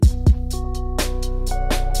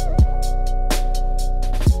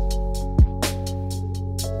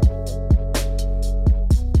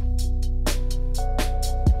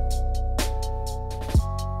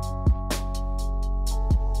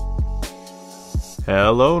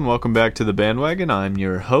Hello and welcome back to the bandwagon. I'm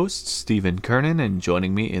your host, Stephen Kernan, and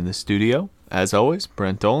joining me in the studio, as always,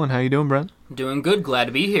 Brent Dolan. How you doing, Brent? Doing good. Glad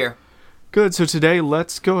to be here. Good. So today,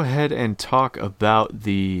 let's go ahead and talk about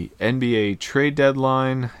the NBA trade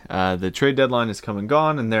deadline. The trade deadline is come and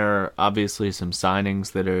gone, and there are obviously some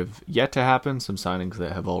signings that have yet to happen, some signings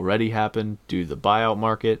that have already happened due to the buyout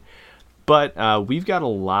market. But we've got a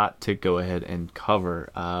lot to go ahead and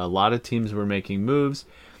cover. A lot of teams were making moves,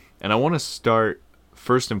 and I want to start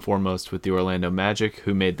first and foremost with the Orlando Magic,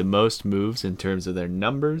 who made the most moves in terms of their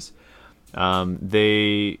numbers.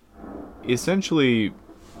 They essentially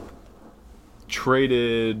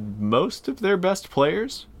traded most of their best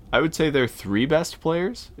players. I would say their three best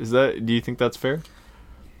players. Do you think that's fair?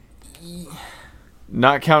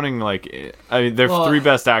 Not counting, their three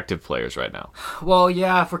best active players right now. Well,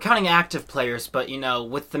 yeah, if we're counting active players, but,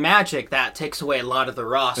 with the Magic, that takes away a lot of the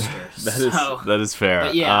roster. That is fair.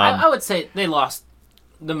 But yeah, I would say they lost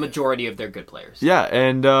the majority of their good players. Yeah,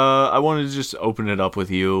 and I wanted to just open it up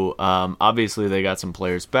with you. Obviously, they got some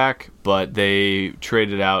players back, but they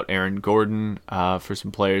traded out Aaron Gordon for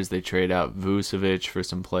some players. They traded out Vucevic for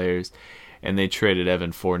some players, and they traded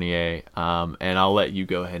Evan Fournier. And I'll let you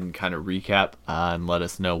go ahead and kind of recap and let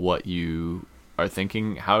us know what you are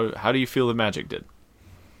thinking. How do you feel the Magic did?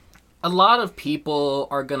 A lot of people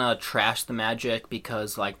are going to trash the Magic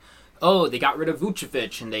because, they got rid of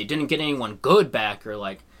Vucevic and they didn't get anyone good back,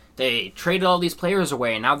 or they traded all these players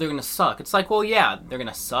away and now they're going to suck. It's well, yeah, they're going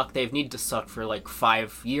to suck. They've needed to suck for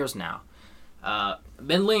 5 years now.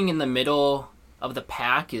 Middling in the middle of the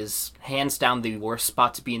pack is hands down the worst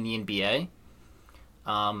spot to be in the NBA.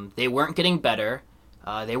 They weren't getting better.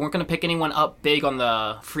 They weren't going to pick anyone up big on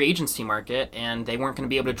the free agency market, and they weren't going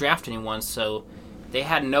to be able to draft anyone, so they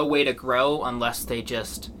had no way to grow unless they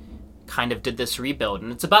just kind of did this rebuild,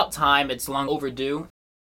 and it's about time. It's long overdue.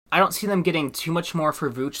 I don't see them getting too much more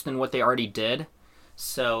for Vooch than what they already did,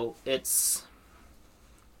 so they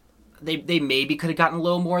maybe could have gotten a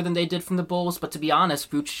little more than they did from the Bulls, but to be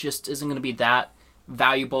honest, Vooch just isn't going to be that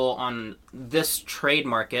valuable on this trade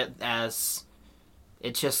market, as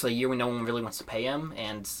it's just a year when no one really wants to pay him,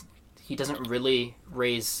 and he doesn't really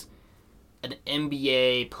raise an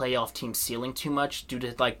NBA playoff team ceiling too much due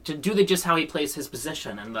to just how he plays his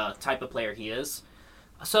position and the type of player he is.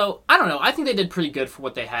 So, I don't know. I think they did pretty good for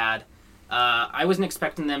what they had. I wasn't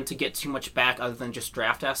expecting them to get too much back other than just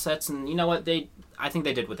draft assets, and you know what? I think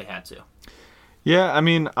they did what they had to. Yeah, I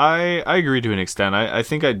mean, I agree to an extent. I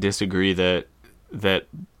think I disagree that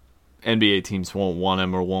NBA teams won't want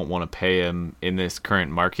him or won't want to pay him in this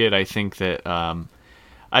current market. I think that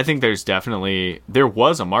I think there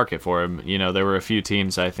was a market for him. There were a few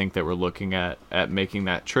teams I think that were looking at making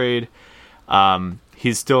that trade.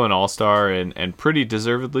 He's still an all-star and pretty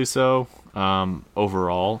deservedly so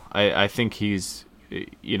overall. I think he's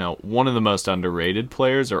one of the most underrated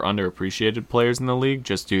players or underappreciated players in the league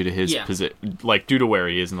just due to his position, due to where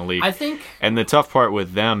he is in the league. I think, and the tough part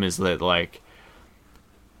with them is that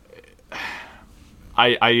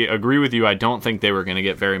I agree with you. I don't think they were going to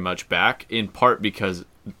get very much back, in part because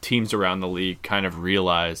teams around the league kind of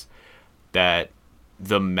realize that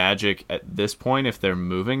the Magic at this point, if they're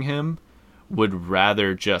moving him, would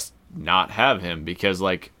rather just not have him, because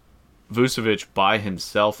Vucevic by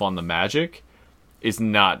himself on the Magic is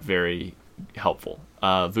not very helpful.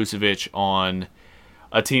 Vucevic on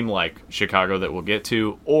a team like Chicago that we'll get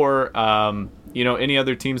to, or any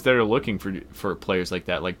other teams that are looking for players like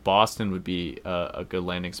that, like Boston would be a good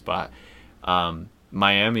landing spot.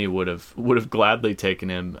 Miami would have gladly taken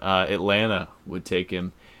him. Atlanta would take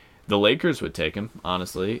him. The Lakers would take him,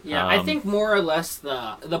 honestly. Yeah, I think more or less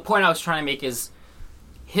the point I was trying to make is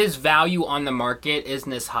his value on the market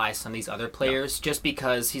isn't as high as some of these other players, just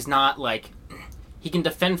because he's not he can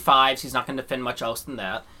defend fives. He's not going to defend much else than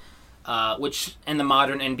that, which in the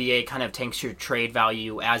modern NBA kind of tanks your trade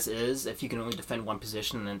value as is. If you can only defend one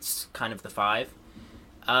position, then it's kind of the five.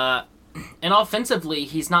 And offensively,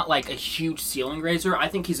 he's not a huge ceiling raiser. I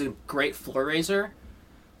think he's a great floor raiser.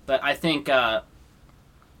 But I think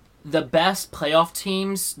the best playoff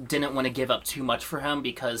teams didn't want to give up too much for him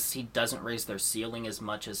because he doesn't raise their ceiling as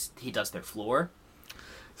much as he does their floor.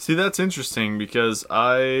 See, that's interesting because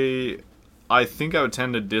I think I would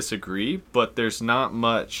tend to disagree, but there's not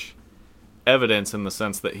much evidence in the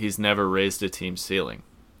sense that he's never raised a team ceiling.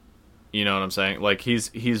 You know what I'm saying?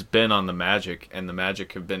 He's been on the Magic, and the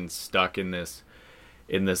Magic have been stuck in this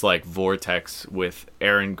vortex with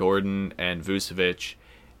Aaron Gordon and Vucevic,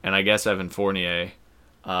 and I guess Evan Fournier,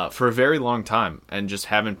 for a very long time, and just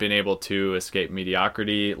haven't been able to escape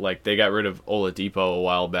mediocrity. They got rid of Oladipo a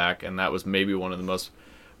while back, and that was maybe one of the most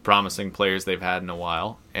promising players they've had in a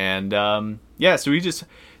while. And Yeah, so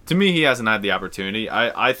to me, he hasn't had the opportunity.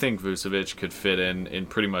 I think Vucevic could fit in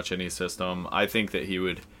pretty much any system. I think that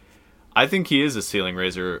I think he is a ceiling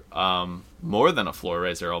raiser, more than a floor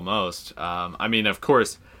raiser almost. I mean, of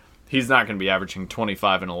course, he's not going to be averaging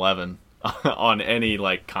 25 and 11 on any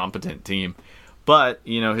like competent team, but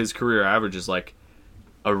his career average is like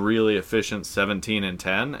a really efficient 17 and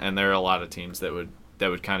 10, and there are a lot of teams that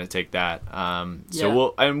would kind of take that.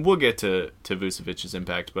 So we'll get to Vucevic's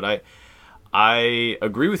impact, but I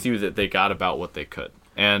agree with you that they got about what they could,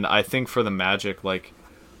 and I think for the Magic, like,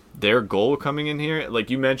 their goal coming in here, like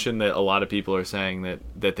you mentioned that a lot of people are saying that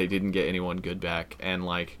they didn't get anyone good back, and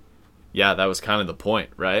like, yeah, that was kind of the point,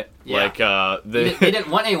 right? Yeah. Like they didn't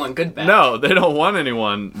want anyone good back. No, they don't want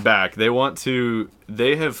anyone back.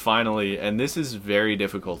 They have finally, and this is a very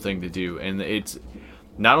difficult thing to do, and it's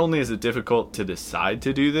not only is it difficult to decide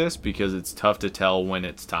to do this because it's tough to tell when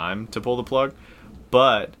it's time to pull the plug,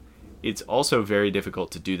 but it's also very difficult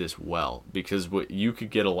to do this well, because you could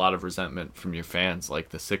get a lot of resentment from your fans, like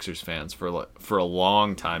the Sixers fans, for a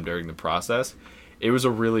long time during the process. It was a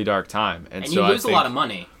really dark time, and so you lose a lot of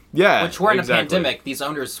money. Yeah, which we're in a pandemic. These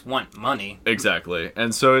owners want money. Exactly,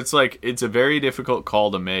 and so it's a very difficult call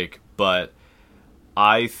to make, but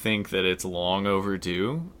I think that it's long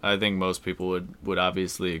overdue. I think most people would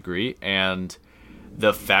obviously agree, and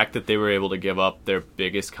the fact that they were able to give up their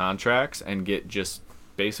biggest contracts and get just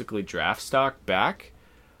basically draft stock back,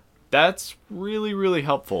 that's really, really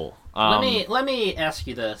helpful. Let me ask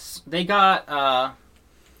you this. They got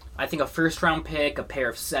I think a first round pick, a pair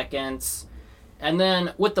of seconds, and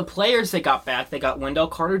then with the players they got back, they got Wendell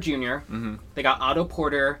Carter Jr., they got Otto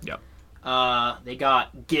Porter, yep. They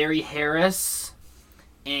got Gary Harris,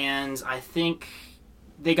 and I think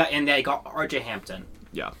they got RJ Hampton.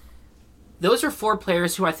 Yeah. Those are 4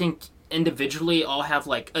 players who I think individually all have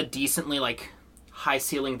like a decently like high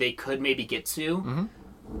ceiling they could maybe get to.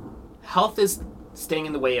 Health is staying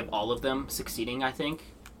in the way of all of them succeeding, I think.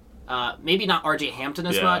 Maybe not RJ Hampton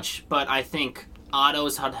as much, but I think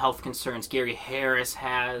Otto's had health concerns. Gary Harris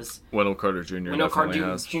has. Wendell Carter Jr.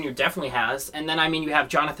 definitely has. And then, I mean, you have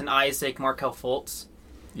Jonathan Isaac, Markelle Fultz.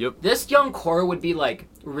 Yep. This young core would be like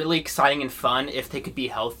really exciting and fun if they could be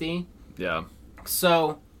healthy. Yeah.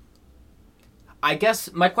 So I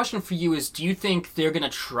guess my question for you is, do you think they're going to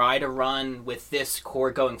try to run with this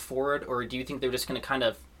core going forward, or do you think they're just going to kind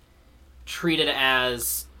of treat it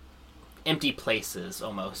as empty places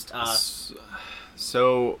almost?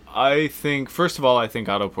 So I think, first of all, I think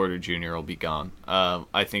Otto Porter Jr. will be gone.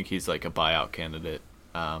 I think he's like a buyout candidate.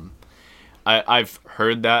 I've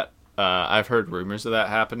heard that. I've heard rumors of that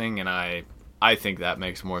happening, and I think that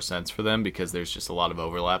makes more sense for them because there's just a lot of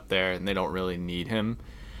overlap there, and they don't really need him.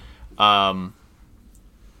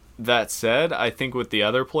 That said, I think with the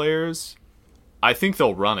other players, I think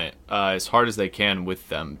they'll run it as hard as they can with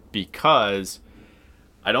them, because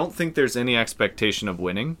I don't think there's any expectation of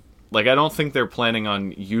winning. Like, I don't think they're planning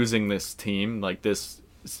on using this team, like this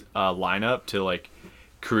lineup, to like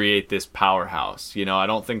create this powerhouse. I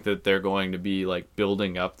don't think that they're going to be like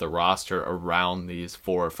building up the roster around these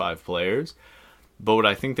 4 or 5 players. But what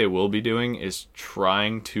I think they will be doing is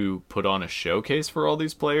trying to put on a showcase for all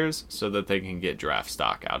these players so that they can get draft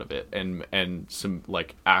stock out of it and some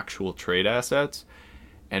like actual trade assets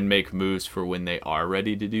and make moves for when they are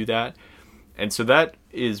ready to do that. And so that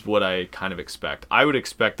is what I kind of expect. I would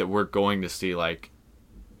expect that we're going to see like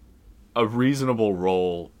a reasonable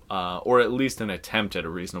role, or at least an attempt at a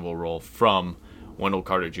reasonable role from Wendell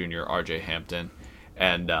Carter Jr., RJ Hampton,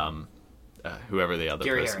 and whoever the other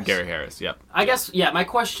person. Gary Harris, yep. I guess, yeah, my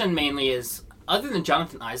question mainly is, other than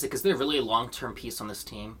Jonathan Isaac, is there really a long-term piece on this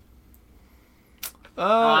team?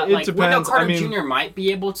 It depends. Wendell Carter Jr. might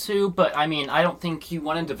be able to, but I mean, I don't think you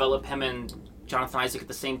want to develop him and Jonathan Isaac at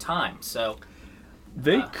the same time, so...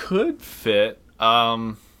 They could fit.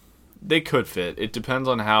 They could fit. It depends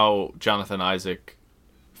on how Jonathan Isaac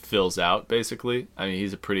fills out, basically. I mean,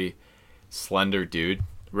 he's a pretty slender dude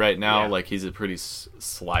right now. Yeah. Like, he's a pretty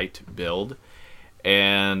slight build.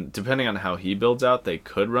 And depending on how he builds out, they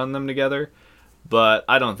could run them together. But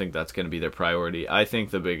I don't think that's going to be their priority. I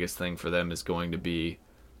think the biggest thing for them is going to be,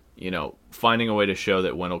 finding a way to show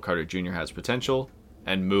that Wendell Carter Jr. has potential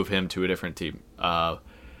and move him to a different team.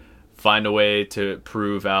 Find a way to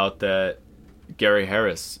prove out that Gary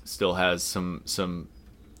Harris still has some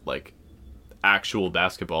like actual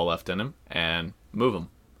basketball left in him, and move him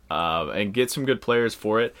and get some good players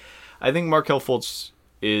for it. I think Markelle Fultz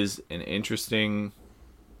is an interesting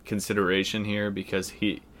consideration here because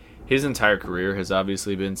his entire career has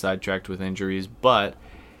obviously been sidetracked with injuries, but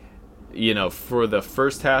for the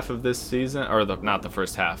first half of this season, or not the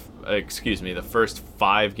first half, excuse me, the first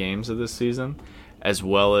 5 games of this season, as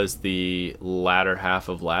well as the latter half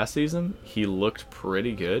of last season, he looked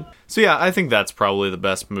pretty good. So yeah, I think that's probably the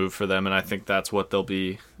best move for them, and I think that's what they'll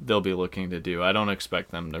be looking to do. I don't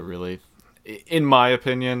expect them to really, in my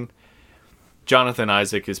opinion, Jonathan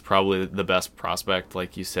Isaac is probably the best prospect,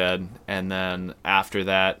 like you said, and then after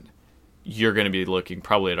that, you're going to be looking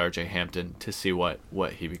probably at RJ Hampton to see what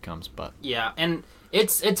he becomes. But yeah, and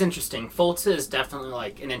it's interesting. Fultz is definitely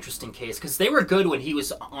like an interesting case because they were good when he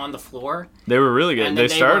was on the floor. They were really good. They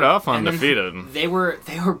started off undefeated. They were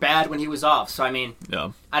bad when he was off. So I mean,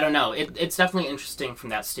 yeah, I don't know. It's definitely interesting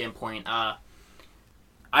from that standpoint. I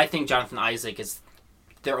think Jonathan Isaac is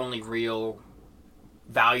their only real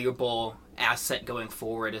valuable asset going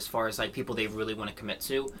forward as far as like people they really want to commit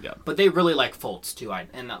to. Yeah. But they really like Fultz too.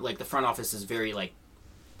 And like the front office is very like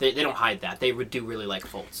they don't hide that. They do really like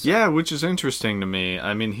Fultz. Yeah, which is interesting to me.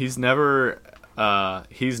 I mean, he's never had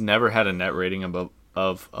a net rating above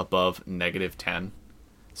 -10.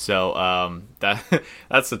 So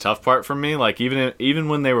that's the tough part for me. Like even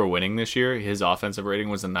when they were winning this year, his offensive rating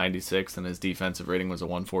was a 96 and his defensive rating was a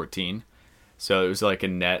 114. So it was like a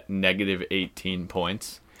net -18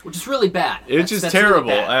 points. Which is really bad. It's just terrible.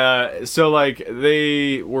 Really so like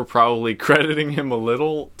they were probably crediting him a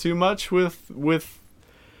little too much with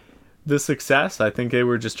the success. I think they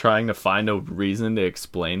were just trying to find a reason to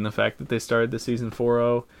explain the fact that they started the season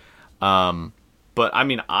 4-0. But I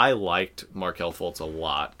mean, I liked Markelle Fultz a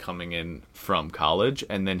lot coming in from college,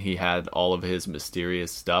 and then he had all of his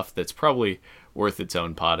mysterious stuff that's probably worth its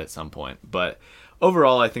own pod at some point. But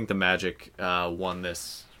overall, I think the Magic won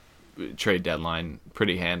this trade deadline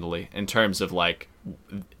pretty handily in terms of like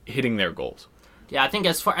hitting their goals. Yeah, I think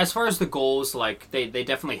as far as the goals, like they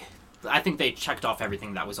definitely, I think they checked off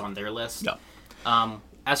everything that was on their list. Yeah.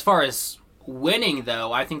 As far as winning,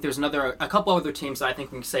 though, I think there's a couple other teams that I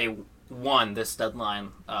think we can say won this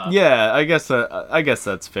deadline. Yeah, I guess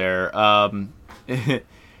that's fair.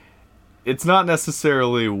 It's not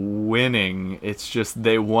necessarily winning, it's just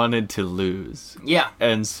they wanted to lose. Yeah.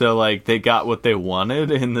 And so like they got what they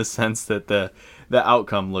wanted in the sense that the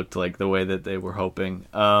outcome looked like the way that they were hoping.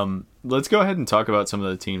 Let's go ahead and talk about some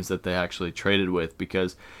of the teams that they actually traded with,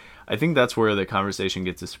 because I think that's where the conversation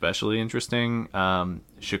gets especially interesting.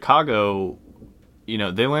 Chicago,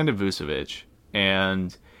 they landed Vucevic,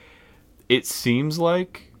 and it seems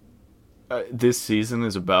like this season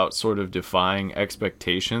is about sort of defying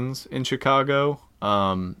expectations in Chicago.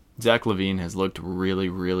 Zach LaVine has looked really,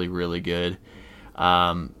 really, really good.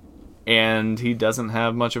 And he doesn't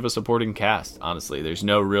have much of a supporting cast, honestly. There's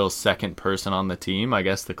no real second person on the team. I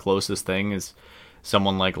guess the closest thing is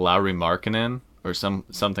someone like Lauri Markkanen or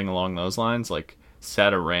something along those lines. Like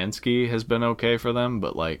Satoransky has been okay for them,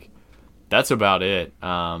 but like that's about it.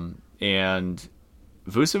 And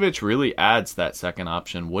Vucevic really adds that second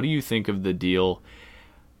option. What do you think of the deal?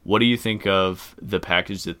 What do you think of the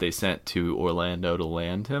package that they sent to Orlando to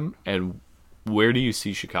land him? And where do you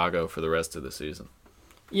see Chicago for the rest of the season?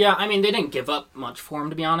 Yeah, I mean, they didn't give up much for him,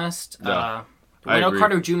 to be honest. Yeah, Wendell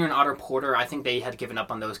Carter Jr. and Otto Porter, I think they had given up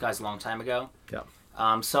on those guys a long time ago.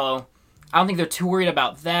 Yeah. So I don't think they're too worried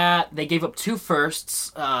about that. They gave up 2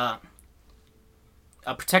 firsts, a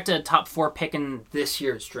protected top 4 pick in this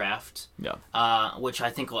year's draft, which I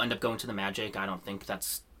think will end up going to the Magic. I don't think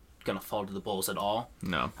that's going to fall to the Bulls at all.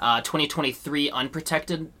 No. 2023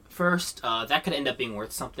 unprotected first. That could end up being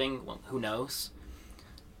worth something. Well, who knows?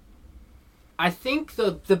 I think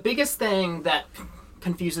the biggest thing that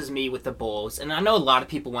confuses me with the Bulls, and I know a lot of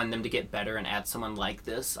people want them to get better and add someone like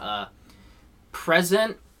this.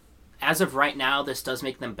 Present, as of right now, this does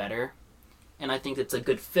make them better. And I think it's a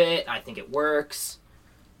good fit. I think it works.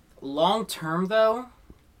 Long term, though,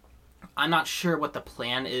 I'm not sure what the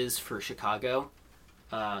plan is for Chicago.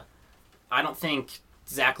 I don't think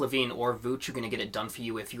Zach LaVine or Vooch are going to get it done for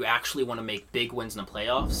you if you actually want to make big wins in the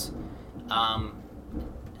playoffs.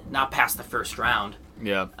 Not past the first round.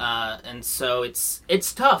 Yeah. And so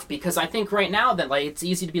it's tough because I think right now that like it's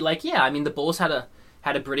easy to be like, yeah, I mean the Bulls had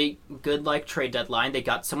a pretty good like trade deadline. They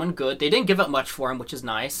got someone good. They didn't give up much for him, which is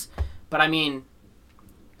nice. But I mean,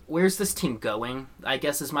 where's this team going? I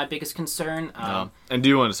guess is my biggest concern. And do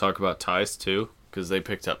you want to talk about Tice too? Because they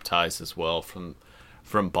picked up Tice as well from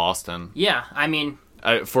Boston. Yeah, I mean,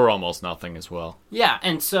 for almost nothing as well. Yeah,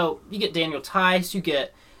 and so you get Daniel Tice.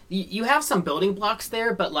 You have some building blocks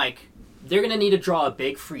there, but like they're gonna need to draw a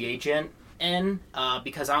big free agent in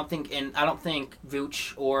because I don't think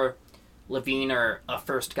Vooch or LaVine are a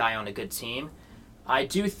first guy on a good team. I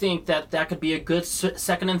do think that could be a good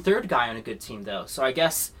second and third guy on a good team, though. So I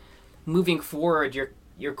guess moving forward, you're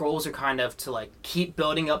your goals are kind of to like keep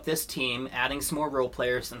building up this team, adding some more role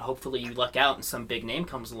players, and hopefully you luck out and some big name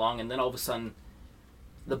comes along, and then all of a sudden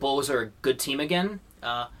the Bulls are a good team again.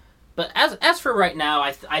 But as for right now,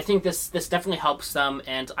 I think this definitely helps them,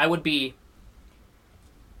 and I would be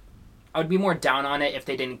more down on it if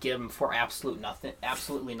they didn't give them for absolutely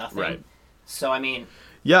nothing. Right. So I mean,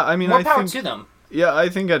 more power to them. Yeah, I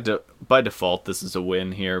think by default this is a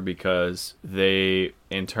win here because they,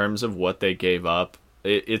 in terms of what they gave up,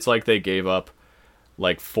 it's like they gave up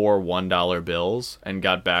like 4 $1 bills and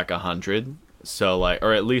got back 100. So like,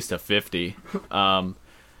 or at least a 50,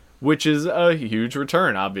 which is a huge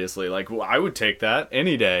return. Obviously, like I would take that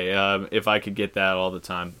any day if I could get that all the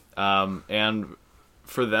time. And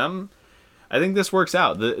for them, I think this works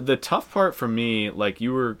out. The tough part for me, like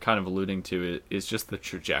you were kind of alluding to, is just the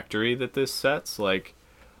trajectory that this sets. Like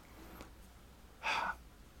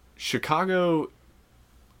Chicago,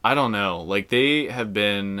 I don't know. Like they have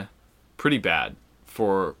been pretty bad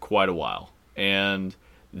for quite a while, and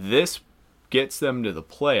this gets them to the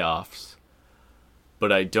playoffs.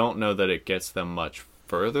 But I don't know that it gets them much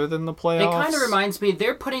further than the playoffs. It kind of reminds me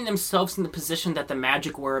they're putting themselves in the position that the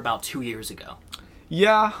Magic were about 2 years ago.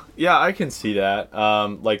 Yeah, I can see that.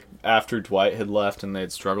 Like after Dwight had left and they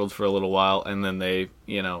had struggled for a little while, and then they,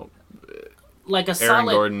 like a Aaron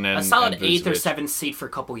solid, Gordon and solid and 8th or Vucevic. 7th seed for a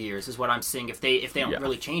couple years is what I'm seeing. If they don't Yeah.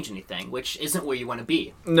 really change anything, which isn't where you want to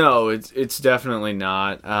be. No, it's definitely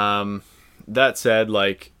not. That said,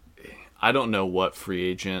 like I don't know what free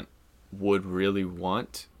agent would really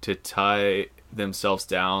want to tie themselves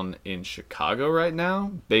down in Chicago right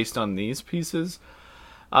now based on these pieces.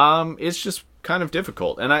 It's just kind of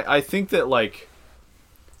difficult. And I think that like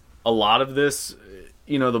a lot of this,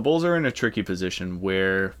 the Bulls are in a tricky position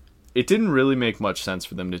where it didn't really make much sense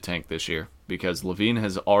for them to tank this year because LaVine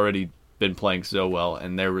has already been playing so well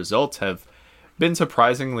and their results have been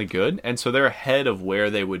surprisingly good. And so they're ahead of where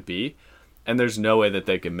they would be. And there's no way that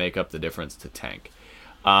they can make up the difference to tank.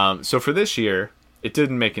 So for this year, it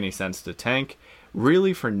didn't make any sense to tank.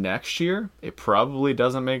 Really, for next year, it probably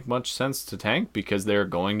doesn't make much sense to tank because there are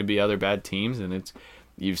going to be other bad teams, and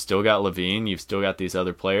you've still got LaVine, you've still got these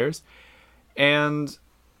other players. And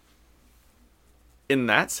in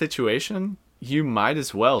that situation, you might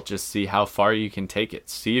as well just see how far you can take it.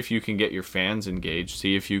 See if you can get your fans engaged.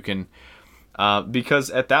 See if you can... because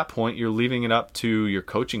at that point, you're leaving it up to your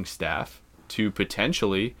coaching staff to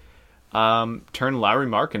potentially... turn Lauri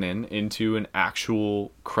Markkanen into an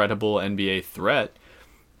actual credible NBA threat.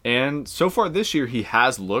 And so far this year, he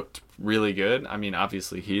has looked really good. I mean,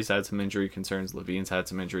 obviously, he's had some injury concerns. LaVine's had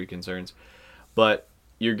some injury concerns. But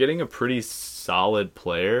you're getting a pretty solid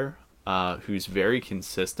player who's very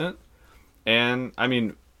consistent. And, I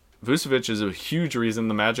mean, Vucevic is a huge reason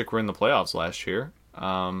the Magic were in the playoffs last year.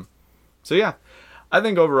 So, yeah, I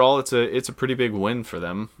think overall it's a pretty big win for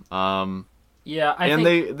them. Yeah, I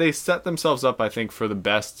think they set themselves up, I think, for the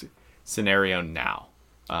best scenario now,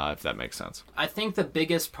 if that makes sense. I think the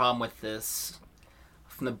biggest problem with this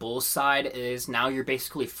from the Bulls side is now you're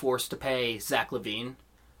basically forced to pay Zach LaVine.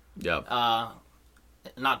 Yep.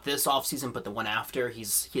 Not this offseason, but the one after.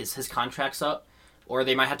 His contract's up. Or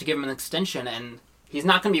they might have to give him an extension, and he's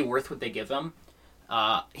not going to be worth what they give him.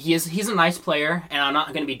 He's a nice player, and I'm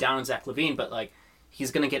not going to be down on Zach LaVine, but like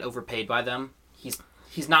he's going to get overpaid by them.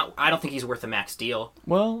 He's not. I don't think he's worth a max deal.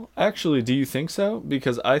 Well, actually, do you think so?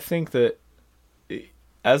 Because I think that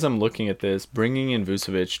as I'm looking at this, bringing in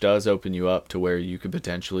Vucevic does open you up to where you could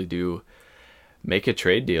potentially make a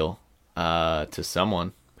trade deal to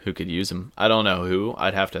someone who could use him. I don't know who.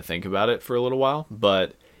 I'd have to think about it for a little while.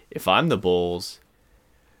 But if I'm the Bulls,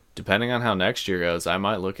 depending on how next year goes, I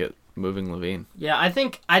might look at moving LaVine. Yeah, I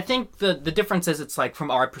think the difference is it's like from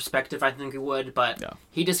our perspective, I think it would, but yeah.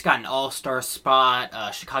 He just got an all-star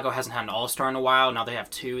spot. Chicago hasn't had an all-star in a while. Now they have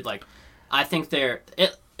 2. Like, I think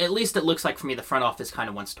at least it looks like for me the front office kind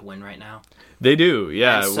of wants to win right now. They do,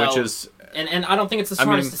 yeah, so, which is... And I don't think it's the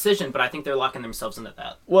smartest decision, but I think they're locking themselves into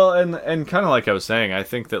that. Well, and kind of like I was saying, I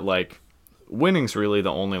think that, like, winning's really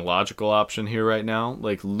the only logical option here right now.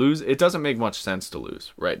 Like, it doesn't make much sense to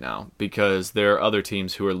lose right now because there are other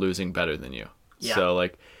teams who are losing better than you. Yeah. So,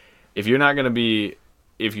 like, if you're not going to be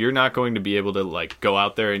able to, like, go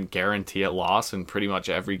out there and guarantee a loss in pretty much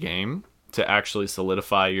every game to actually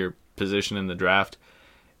solidify your position in the draft,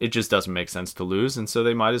 it just doesn't make sense to lose. And so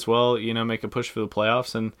they might as well, make a push for the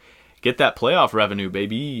playoffs and get that playoff revenue,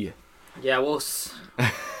 baby. Yeah, we'll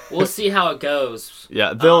see how it goes.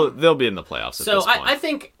 Yeah, they'll be in the playoffs at this point. I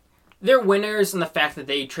think they're winners in the fact that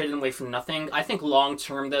they traded away from nothing. I think long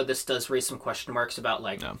term, though, this does raise some question marks about,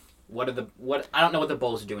 like, I don't know what the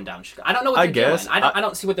Bulls are doing down in Chicago. I don't know what they're doing. I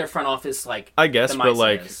don't see what their front office like. I guess, but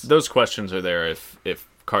like is. those questions are there if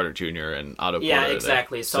Carter Jr. and Otto Porter Yeah,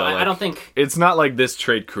 exactly. are there. So I don't think it's not like this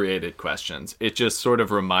trade created questions. It just sort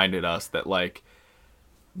of reminded us that like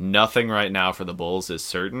nothing right now for the Bulls is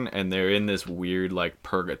certain, and they're in this weird like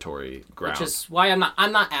purgatory ground. Which is why I'm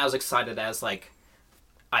not as excited as like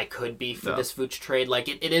I could be for this Vooch trade. Like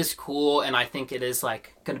it is cool, and I think it is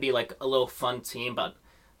like going to be like a little fun team, but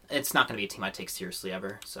it's not going to be a team I take seriously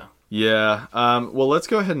ever. So yeah. Well, let's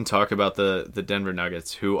go ahead and talk about the Denver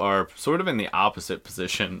Nuggets, who are sort of in the opposite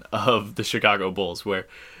position of the Chicago Bulls, where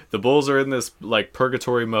the Bulls are in this like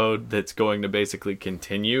purgatory mode that's going to basically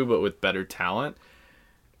continue, but with better talent.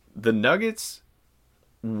 The Nuggets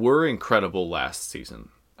were incredible last season.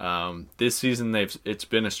 This season it's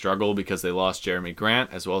been a struggle because they lost Jeremy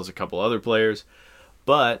Grant as well as a couple other players.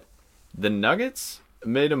 But the Nuggets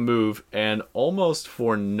made a move and almost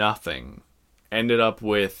for nothing ended up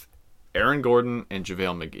with Aaron Gordon and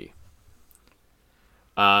JaVale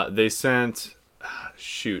McGee. They sent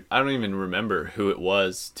I don't even remember who it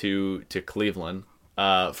was to Cleveland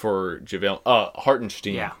for JaVale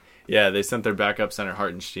Hartenstein. Yeah, they sent their backup center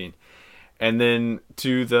Hartenstein. And then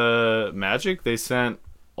to the Magic, they sent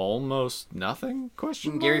almost nothing?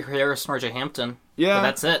 Gary Harris and RJ Hampton. Yeah. But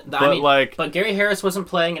that's it. But Gary Harris wasn't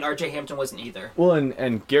playing and RJ Hampton wasn't either. Well,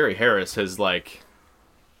 and Gary Harris has like...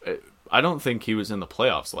 I don't think he was in the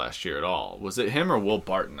playoffs last year at all. Was it him or Will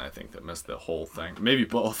Barton, I think, that missed the whole thing? Maybe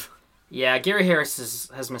both. Yeah, Gary Harris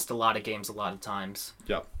has missed a lot of games a lot of times.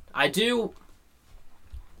 Yep.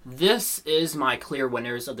 This is my clear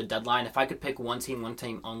winners of the deadline. If I could pick one team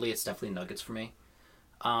only, it's definitely Nuggets for me.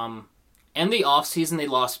 In the offseason, they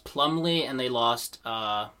lost Plumlee and they lost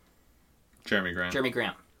Jeremy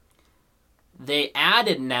Grant. They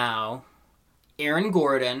added now Aaron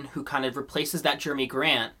Gordon, who kind of replaces that Jeremy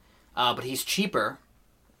Grant, but he's cheaper.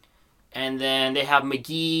 And then they have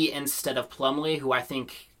McGee instead of Plumlee, who I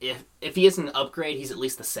think if he isn't an upgrade, he's at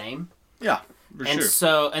least the same. Yeah. For and sure.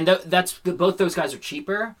 So, that's both those guys are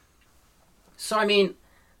cheaper. So, I mean,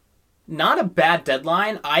 not a bad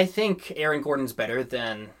deadline. I think Aaron Gordon's better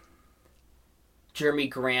than Jeremy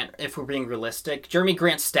Grant, if we're being realistic. Jeremy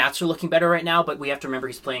Grant's stats are looking better right now, but we have to remember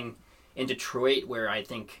he's playing in Detroit, where I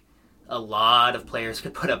think a lot of players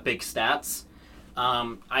could put up big stats.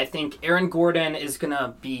 I think Aaron Gordon is going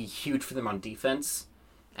to be huge for them on defense.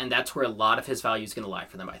 And that's where a lot of his value is going to lie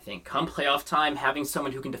for them, I think. Come playoff time, having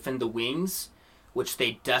someone who can defend the wings, which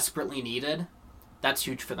they desperately needed, that's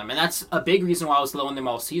huge for them. And that's a big reason why I was low on them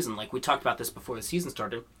all season. Like, we talked about this before the season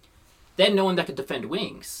started. They had no one that could defend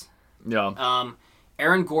wings. Yeah.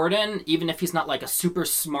 Aaron Gordon, even if he's not like a super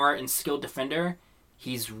smart and skilled defender,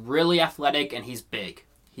 he's really athletic and he's big.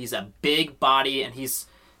 He's a big body and he's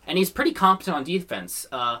pretty competent on defense.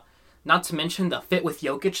 Not to mention the fit with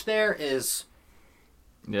Jokic there is...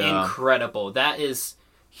 Yeah. Incredible.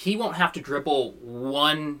 He won't have to dribble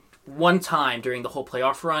one time during the whole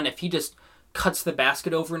playoff run. If he just cuts the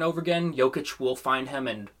basket over and over again, Jokic will find him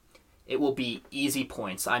and it will be easy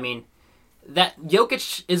points. I mean, that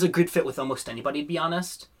Jokic is a good fit with almost anybody, to be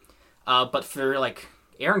honest. But for like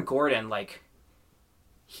Aaron Gordon, like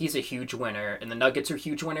he's a huge winner, and the Nuggets are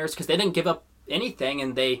huge winners because they didn't give up anything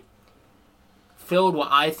and they filled what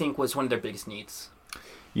I think was one of their biggest needs.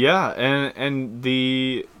 Yeah, and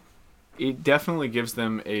it definitely gives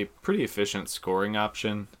them a pretty efficient scoring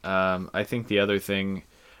option. I think the other thing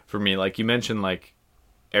for me, like you mentioned, like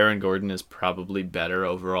Aaron Gordon is probably better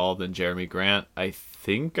overall than Jeremy Grant. I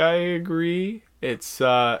think I agree. It's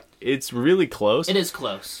really close. It is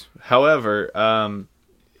close. However,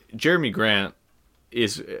 Jeremy Grant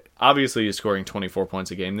is obviously scoring 24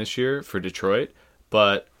 points a game this year for Detroit,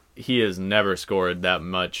 but he has never scored that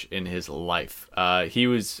much in his life. He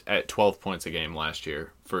was at 12 points a game last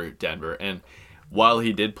year for Denver, and while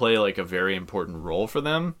he did play like a very important role for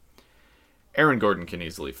them, Aaron Gordon can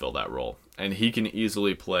easily fill that role, and he can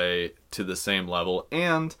easily play to the same level.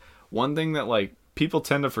 And one thing that like people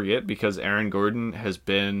tend to forget, because Aaron Gordon has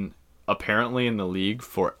been apparently in the league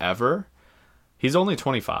forever, he's only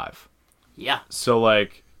 25. Yeah. So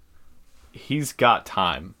like he's got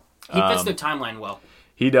time. He fits their timeline well.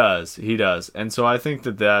 He does. And so I think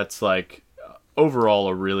that that's like overall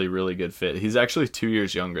a really, really good fit. He's actually 2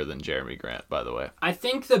 years younger than Jeremy Grant, by the way. I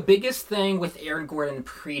think the biggest thing with Aaron Gordon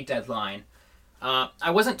pre-deadline,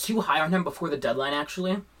 I wasn't too high on him before the deadline,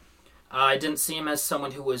 actually. I didn't see him as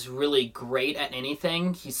someone who was really great at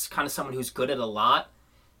anything. He's kind of someone who's good at a lot,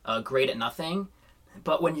 great at nothing.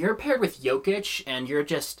 But when you're paired with Jokic and you're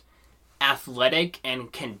just athletic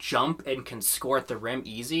and can jump and can score at the rim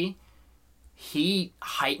easy, he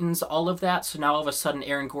heightens all of that. So now all of a sudden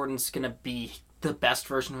Aaron Gordon's going to be the best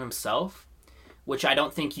version of himself, which I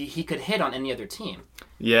don't think he could hit on any other team.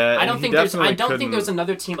 Yeah, I don't think there's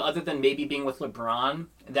another team other than maybe being with LeBron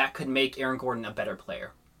that could make Aaron Gordon a better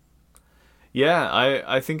player. Yeah,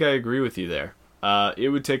 I think I agree with you there. It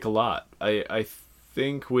would take a lot. I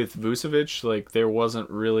think with Vucevic, like, there wasn't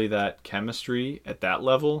really that chemistry at that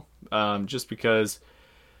level, just because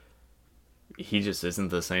he just isn't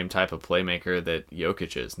the same type of playmaker that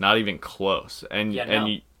Jokic is. Not even close.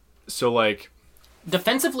 So, like,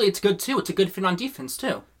 defensively, it's good too. It's a good fit on defense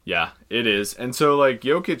too. Yeah, it is. And so, like,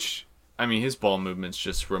 Jokic, I mean, his ball movement's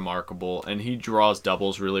just remarkable, and he draws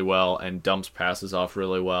doubles really well and dumps passes off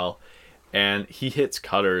really well, and he hits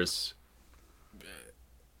cutters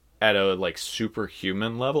at a, like,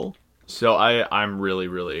 superhuman level. So I'm really,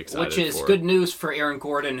 really excited. Which is good news for Aaron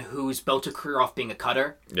Gordon, who's built a career off being a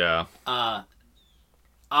cutter. Yeah.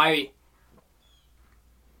 I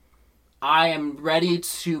am ready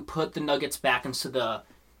to put the Nuggets back into the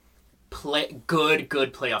good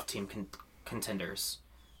playoff team contenders.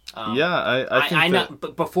 I think I know,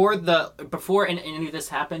 but before any of this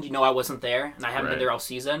happened, I wasn't there, and I haven't been there all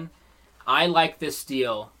season. I like this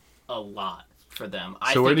deal a lot for them.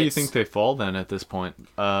 So where do you think they fall then at this point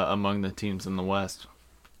among the teams in the West?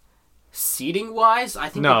 Seeding wise, I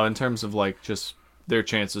think in terms of, like, just their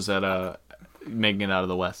chances at making it out of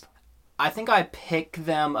the West. I think I pick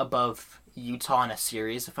them above Utah in a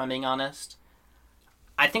series, if I'm being honest.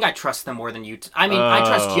 I think I trust them more than Utah. I mean, I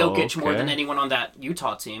trust Jokic more than anyone on that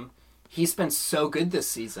Utah team. He's been so good this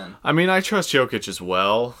season. I mean, I trust Jokic as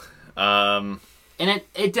well. And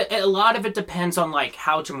a lot of it depends on, like,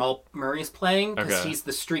 how Jamal Murray's playing, because he's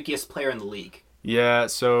the streakiest player in the league. Yeah,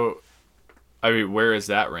 so, I mean, where is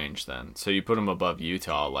that range then? So you put him above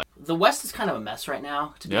Utah, like. The West is kind of a mess right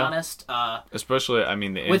now, to be honest. Especially, I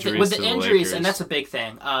mean, the injuries with the injuries, Lakers. And that's a big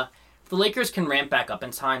thing. If the Lakers can ramp back up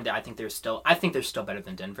in time, I think they're still better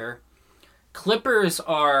than Denver. Clippers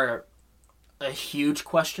are a huge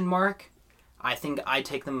question mark. I think I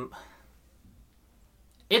take them.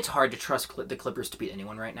 It's hard to trust the Clippers to beat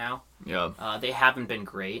anyone right now. Yeah. They haven't been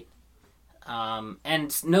great.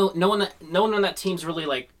 And no one on that team's really,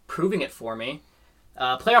 like, proving it for me.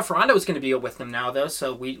 Playoff Rondo is going to be with them now, though,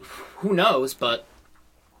 so who knows? But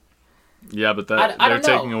yeah, but they're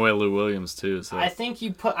taking away Lou Williams too. So I think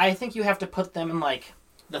you have to put them in, like,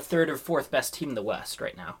 the third or fourth best team in the West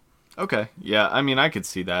right now. Okay, yeah, I mean, I could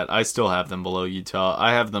see that. I still have them below Utah.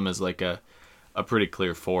 I have them as, like, a pretty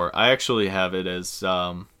clear 4. I actually have it as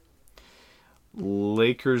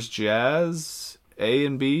Lakers, Jazz, A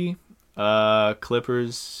and B,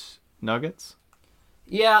 Clippers, Nuggets.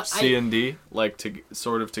 Yeah, C and D, like,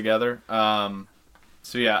 sort of together.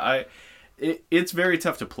 So yeah, it's very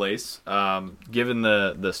tough to place. Given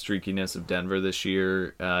the streakiness of Denver this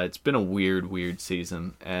year, it's been a weird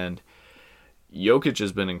season, and Jokic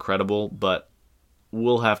has been incredible, but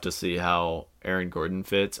we'll have to see how Aaron Gordon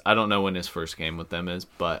fits. I don't know when his first game with them is,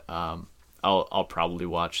 but I'll probably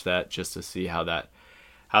watch that just to see how that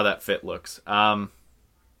fit looks.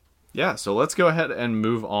 Yeah, so let's go ahead and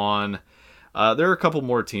move on. There are a couple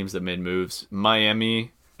more teams that made moves.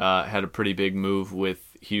 Miami had a pretty big move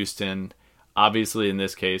with Houston. Obviously, in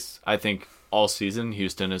this case, I think all season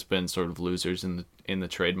Houston has been sort of losers in the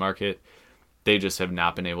trade market. They just have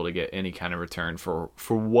not been able to get any kind of return for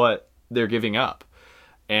what they're giving up.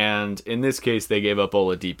 And in this case, they gave up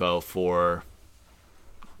Oladipo for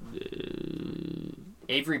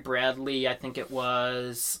Avery Bradley, I think it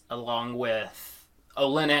was, along with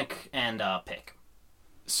Olynyk and Pick.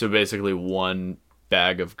 So basically one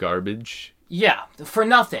bag of garbage. Yeah, for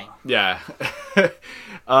nothing. Yeah.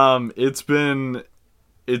 It's been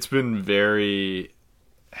very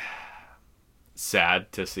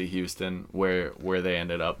sad to see Houston where they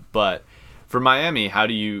ended up. But for Miami, how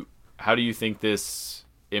do you think this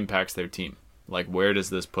impacts their team? Like, where does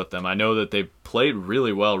this put them? I know that they played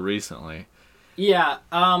really well recently. Yeah,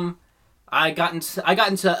 I got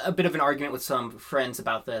into a bit of an argument with some friends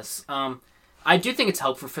about this. I do think it's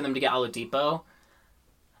helpful for them to get Oladipo.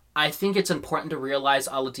 I think it's important to realize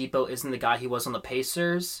Oladipo isn't the guy he was on the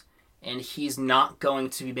Pacers, and he's not going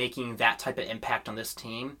to be making that type of impact on this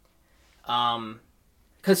team.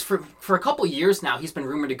 Because for a couple years now, he's been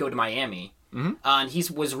rumored to go to Miami. Mm-hmm. And he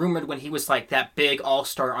was rumored when he was, like, that big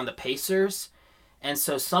all-star on the Pacers. And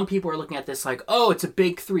so some people are looking at this like, oh, it's a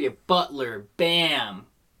big three of Butler, Bam,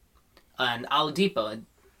 and Oladipo.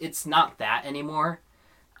 It's not that anymore.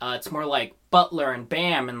 It's more like Butler and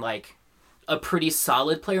Bam and, like, a pretty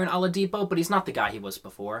solid player in Oladipo, but he's not the guy he was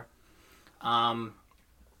before.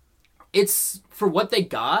 it's for what they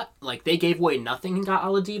got. Like, they gave away nothing and got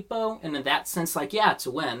Oladipo, and in that sense, like, yeah, it's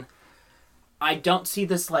a win. I don't see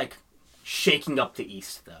this, like, shaking up the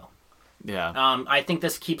East, though. Yeah. I think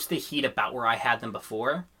this keeps the Heat about where I had them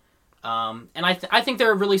before. And I think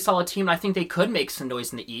they're a really solid team. I think they could make some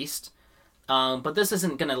noise in the East. But this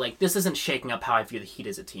isn't gonna, like, this isn't shaking up how I view the Heat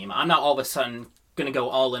as a team. I'm not all of a sudden gonna go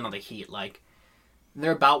all in on the Heat. Like,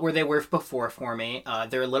 they're about where they were before for me.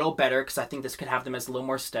 They're a little better because I think this could have them as a little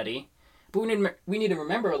more steady. But we need to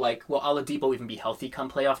remember, like, will Oladipo even be healthy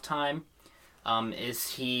come playoff time?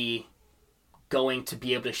 Is he going to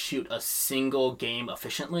be able to shoot a single game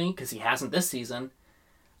efficiently? Because he hasn't this season.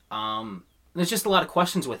 There's just a lot of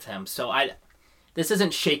questions with him. So this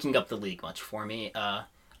isn't shaking up the league much for me.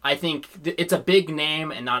 I think it's a big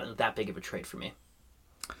name and not that big of a trade for me.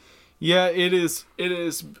 Yeah, it is. It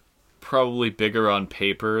is probably bigger on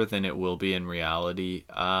paper than it will be in reality.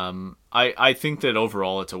 I think that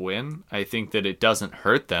overall it's a win. I think that it doesn't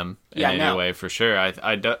hurt them in any way for sure.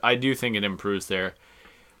 I do think it improves their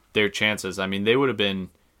chances. I mean, they would have been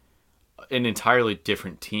an entirely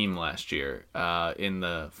different team last year in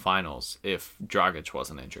the finals if Dragic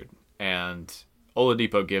wasn't injured. And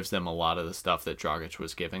Oladipo gives them a lot of the stuff that Dragic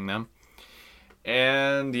was giving them.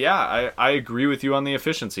 And yeah, I agree with you on the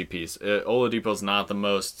efficiency piece. Oladipo's not the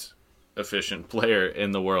most efficient player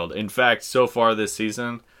in the world. In fact, so far this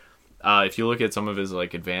season, if you look at some of his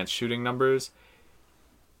like advanced shooting numbers,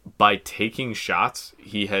 by taking shots,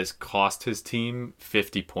 he has cost his team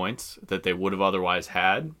 50 points that they would have otherwise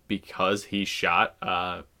had because he shot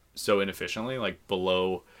so inefficiently, like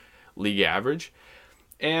below league average.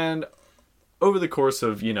 And over the course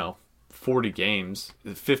of, 40 games,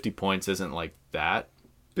 50 points isn't like that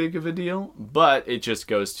big of a deal, but it just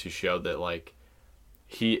goes to show that like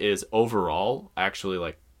he is overall actually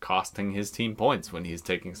like costing his team points when he's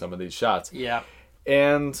taking some of these shots. Yeah.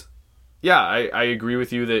 And yeah, I agree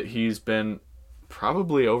with you that he's been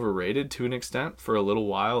probably overrated to an extent for a little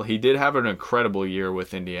while. He did have an incredible year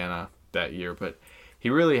with Indiana that year, but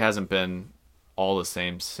he really hasn't been all the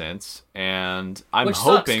same since. And I'm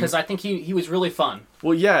hoping, because I think he was really fun.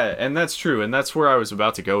 Well, yeah, and that's true, and that's where I was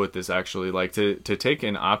about to go with this actually. Like to take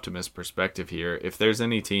an optimist perspective here, if there's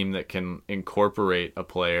any team that can incorporate a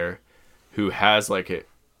player who has like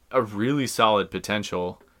a really solid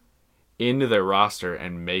potential into their roster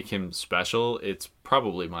and make him special, it's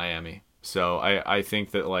probably Miami. So I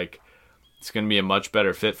think that like it's going to be a much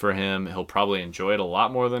better fit for him. He'll probably enjoy it a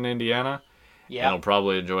lot more than Indiana. Yeah. And he'll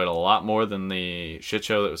probably enjoy it a lot more than the shit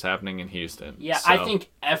show that was happening in Houston. Yeah, so, I think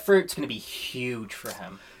effort's going to be huge for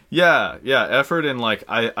him. Yeah, effort, and like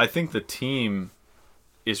I think the team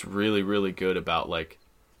is really, really good about like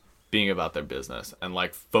being about their business and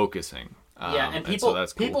like focusing. And people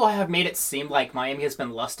that's cool. People have made it seem like Miami has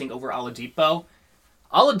been lusting over Oladipo.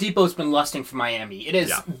 Oladipo's been lusting for Miami. It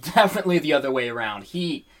is definitely the other way around.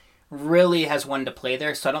 He really has wanted to play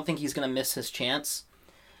there, so I don't think he's going to miss his chance.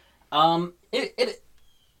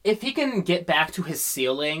 If he can get back to his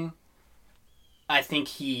ceiling, I think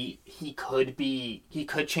he could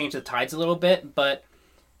change the tides a little bit, but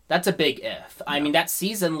that's a big if. I mean, that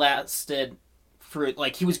season lasted for,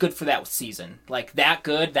 like, he was good for that season. Like, that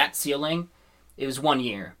good, that ceiling, it was 1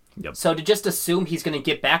 year. Yep. So to just assume he's going to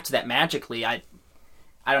get back to that magically, I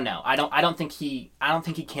don't know. I don't think he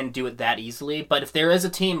can do it that easily. But if there is a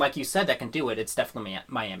team, like you said, that can do it, it's definitely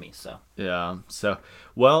Miami. So yeah. So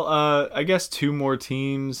well, I guess two more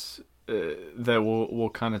teams that we'll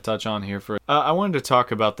kind of touch on here. I wanted to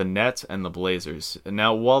talk about the Nets and the Blazers.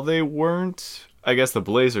 Now, while they weren't, I guess the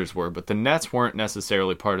Blazers were, but the Nets weren't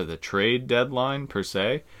necessarily part of the trade deadline per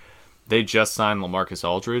se. They just signed LaMarcus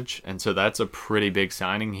Aldridge, and so that's a pretty big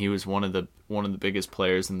signing. He was one of the biggest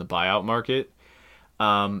players in the buyout market.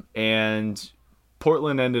 And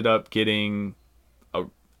Portland ended up getting,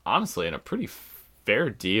 honestly, in a pretty fair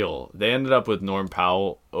deal. They ended up with Norm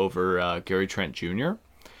Powell over Gary Trent Jr.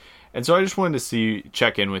 And so I just wanted to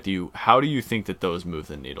check in with you. How do you think that those move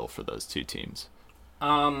the needle for those two teams?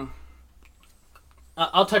 I'll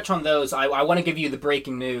touch on those. I want to give you the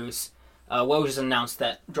breaking news. Woj has announced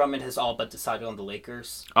that Drummond has all but decided on the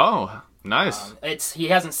Lakers. Oh, nice. He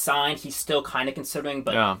hasn't signed. He's still kind of considering,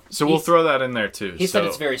 but yeah. So we'll throw that in there too. He said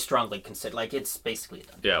it's very strongly considered. Like, it's basically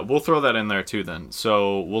done. Yeah, we'll throw that in there too then.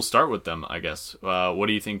 So we'll start with them, I guess. What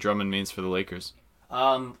do you think Drummond means for the Lakers?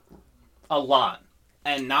 A lot,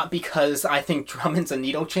 and not because I think Drummond's a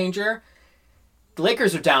needle changer. The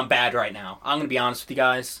Lakers are down bad right now. I'm gonna be honest with you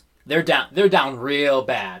guys. They're down real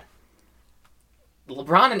bad.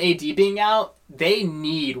 LeBron and AD being out, they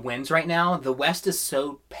need wins right now. The West is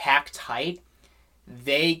so packed tight,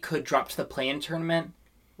 they could drop to the play-in tournament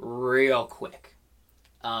real quick.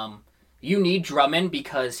 you need Drummond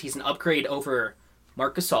because he's an upgrade over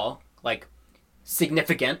Marc Gasol, like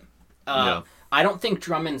significant. I don't think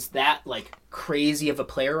Drummond's that like crazy of a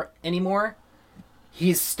player anymore.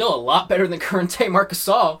 He's still a lot better than current day Marc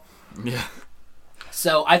Gasol. Yeah.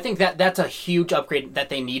 So I think that's a huge upgrade that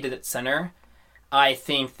they needed at center. I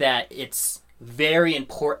think that it's very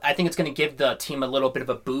important. I think it's going to give the team a little bit of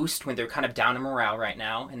a boost when they're kind of down in morale right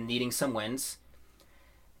now and needing some wins.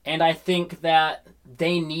 And I think that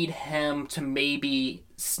they need him to maybe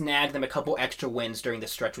snag them a couple extra wins during the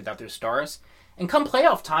stretch without their stars. And come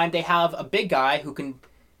playoff time, they have a big guy who can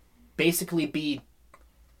basically be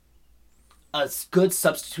a good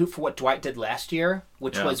substitute for what Dwight did last year,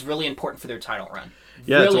 which was really important for their title run.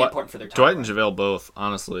 Yeah, really important for their title Dwight run. and JaVale both,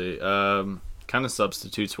 honestly, kind of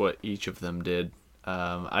substitutes what each of them did.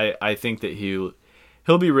 I think that he'll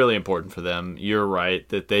be really important for them. You're right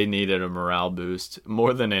that they needed a morale boost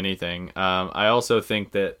more than anything. I also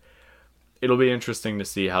think that it'll be interesting to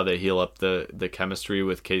see how they heal up the chemistry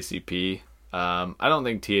with KCP. I don't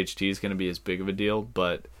think THT is going to be as big of a deal,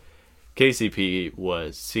 but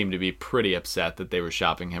KCP seemed to be pretty upset that they were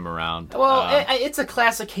shopping him around. Well, it's a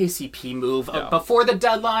classic KCP move. Yeah. Before the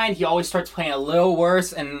deadline, he always starts playing a little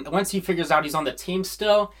worse, and once he figures out he's on the team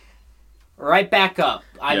still, right back up.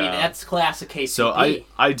 I mean, that's classic KCP. So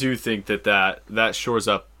I do think that shores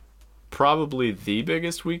up probably the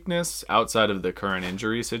biggest weakness outside of the current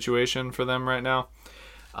injury situation for them right now.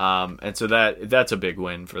 And so that's a big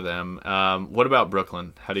win for them. What about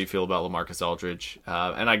Brooklyn? How do you feel about LaMarcus Aldridge?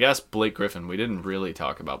 And I guess Blake Griffin. We didn't really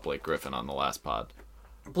talk about Blake Griffin on the last pod.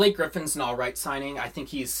 Blake Griffin's an all right signing. I think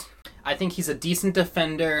he's a decent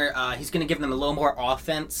defender. He's going to give them a little more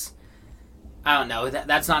offense. I don't know.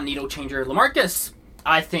 That's not a needle changer. LaMarcus,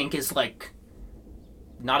 I think, is like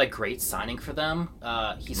not a great signing for them.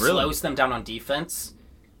 He slows them down on defense.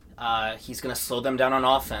 He's going to slow them down on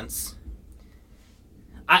offense.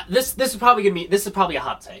 This is probably a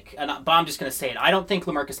hot take, but I'm just going to say it. I don't think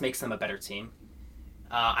LaMarcus makes them a better team.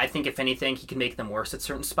 I think if anything, he can make them worse at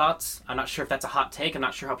certain spots. I'm not sure if that's a hot take. I'm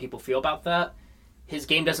not sure how people feel about that. His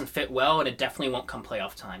game doesn't fit well, and it definitely won't come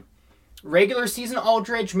playoff time. Regular season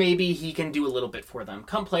Aldridge, maybe he can do a little bit for them.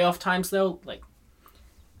 Come playoff times, though, like,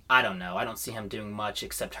 I don't know. I don't see him doing much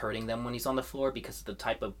except hurting them when he's on the floor because of the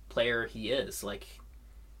type of player he is. Like,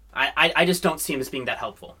 I just don't see him as being that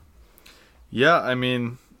helpful. Yeah, I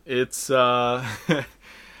mean, it's I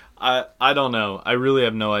don't know. I really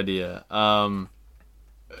have no idea.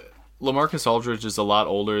 LaMarcus Aldridge is a lot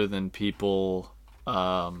older than people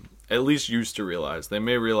at least used to realize. They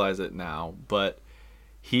may realize it now, but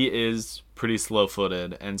he is pretty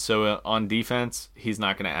slow-footed, and so on defense, he's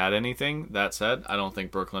not going to add anything. That said, I don't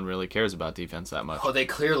think Brooklyn really cares about defense that much. Oh, they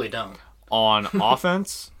clearly don't. On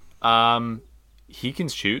offense, he can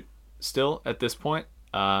shoot still at this point.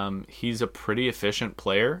 He's a pretty efficient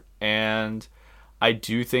player, and I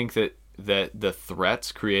do think that the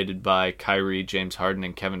threats created by Kyrie, James Harden,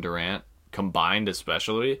 and Kevin Durant, combined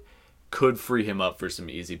especially, could free him up for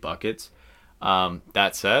some easy buckets.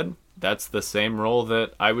 That said, that's the same role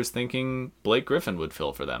that I was thinking Blake Griffin would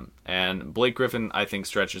fill for them. And Blake Griffin, I think,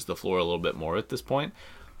 stretches the floor a little bit more at this point,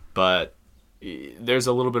 but there's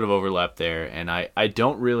a little bit of overlap there, and I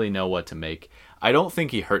don't really know what to make. I don't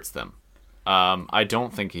think he hurts them.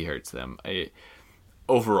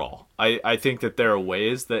 Overall. I think that there are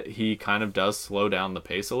ways that he kind of does slow down the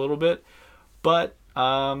pace a little bit, but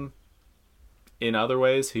in other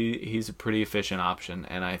ways, he's a pretty efficient option,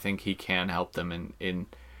 and I think he can help them in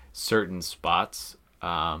certain spots.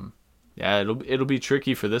 It'll be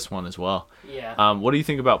tricky for this one as well. Yeah. What do you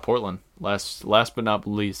think about Portland? Last but not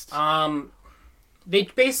least. They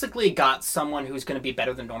basically got someone who's going to be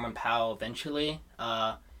better than Norman Powell eventually.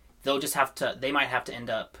 They'll just have to. They might have to end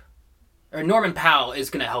up. Or Norman Powell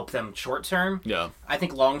is going to help them short term. Yeah. I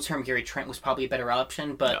think long term, Gary Trent was probably a better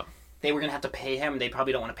option, but they were going to have to pay him. They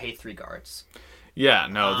probably don't want to pay 3 guards. Yeah,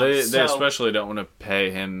 no, they especially don't want to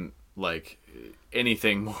pay him like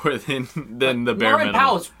anything more than the bare minimum. Norman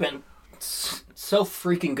Powell's been so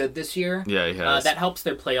freaking good this year. Yeah, he has. That helps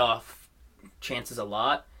their playoff chances a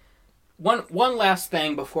lot. One last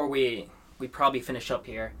thing before we probably finish up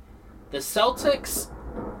here. The Celtics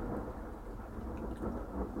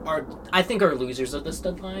are losers of this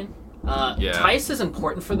deadline. Tice is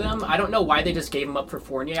important for them. I don't know why they just gave him up for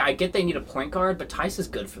Fournier. I get they need a point guard, but Tice is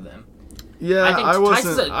good for them. Yeah, I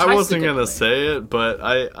wasn't gonna say it, but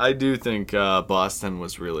I do think Boston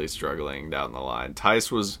was really struggling down the line.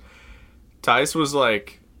 Tice was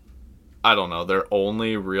like, I don't know, their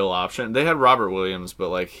only real option. They had Robert Williams, but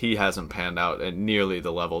like he hasn't panned out at nearly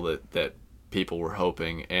the level that people were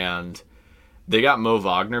hoping, and They got Mo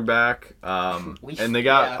Wagner back, and they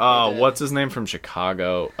got they did. what's his name from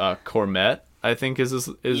Chicago? Cormette, I think is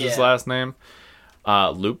his last name.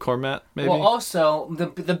 Luke Cormette, maybe. Well, also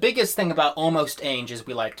the biggest thing about Almost Ainge, as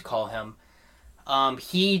we like to call him,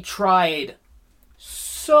 he tried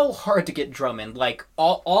so hard to get Drummond. Like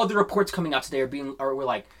all the reports coming out today were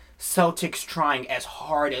like Celtics trying as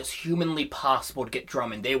hard as humanly possible to get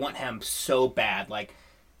Drummond. They want him so bad, like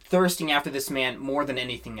thirsting after this man more than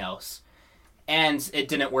anything else. And it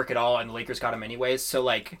didn't work at all, and the Lakers got him anyways. So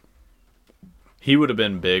like, he would have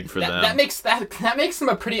been big for them. That makes them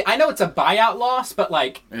a pretty. I know it's a buyout loss, but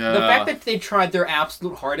like the fact that they tried their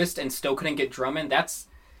absolute hardest and still couldn't get Drummond, that's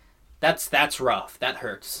rough. That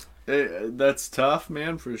hurts. That's tough,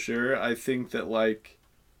 man, for sure. I think that like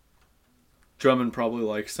Drummond probably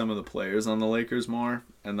likes some of the players on the Lakers more,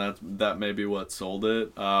 and that may be what sold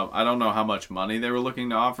it. I don't know how much money they were looking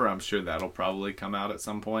to offer. I'm sure that'll probably come out at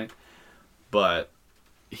some point. But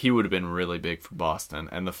he would have been really big for Boston.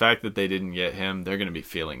 And the fact that they didn't get him, they're going to be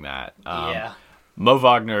feeling that. Yeah. Mo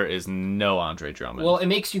Wagner is no Andre Drummond. Well, it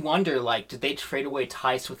makes you wonder, like, did they trade away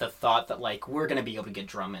Tice with the thought that, like, we're going to be able to get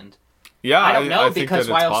Drummond? Yeah, I don't know, I because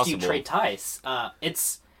think why that else do you trade Tice?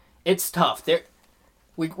 It's tough.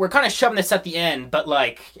 We're kind of shoving this at the end, but,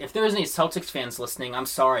 like, if there's any Celtics fans listening, I'm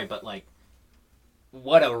sorry, but, like,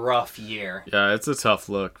 what a rough year. Yeah, it's a tough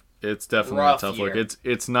look. It's definitely a tough look.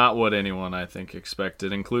 It's not what anyone, I think,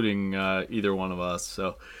 expected, including either one of us.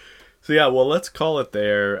 So yeah, well, let's call it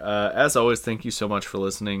there. As always, thank you so much for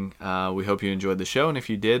listening. We hope you enjoyed the show, and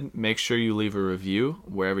if you did, make sure you leave a review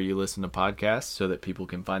wherever you listen to podcasts so that people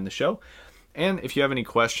can find the show. And if you have any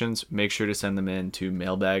questions, make sure to send them in to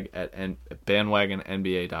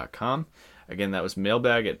mailbag@bandwagonnba.com. Again, that was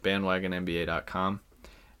mailbag@bandwagonnba.com.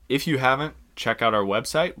 If you haven't, check out our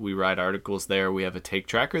website. We write articles there. We have a take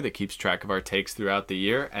tracker that keeps track of our takes throughout the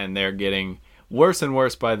year, and they're getting worse and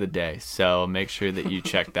worse by the day. So make sure that you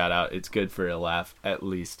check that out. It's good for a laugh, at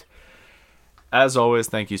least. As always,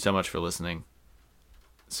 thank you so much for listening.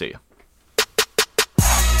 See you.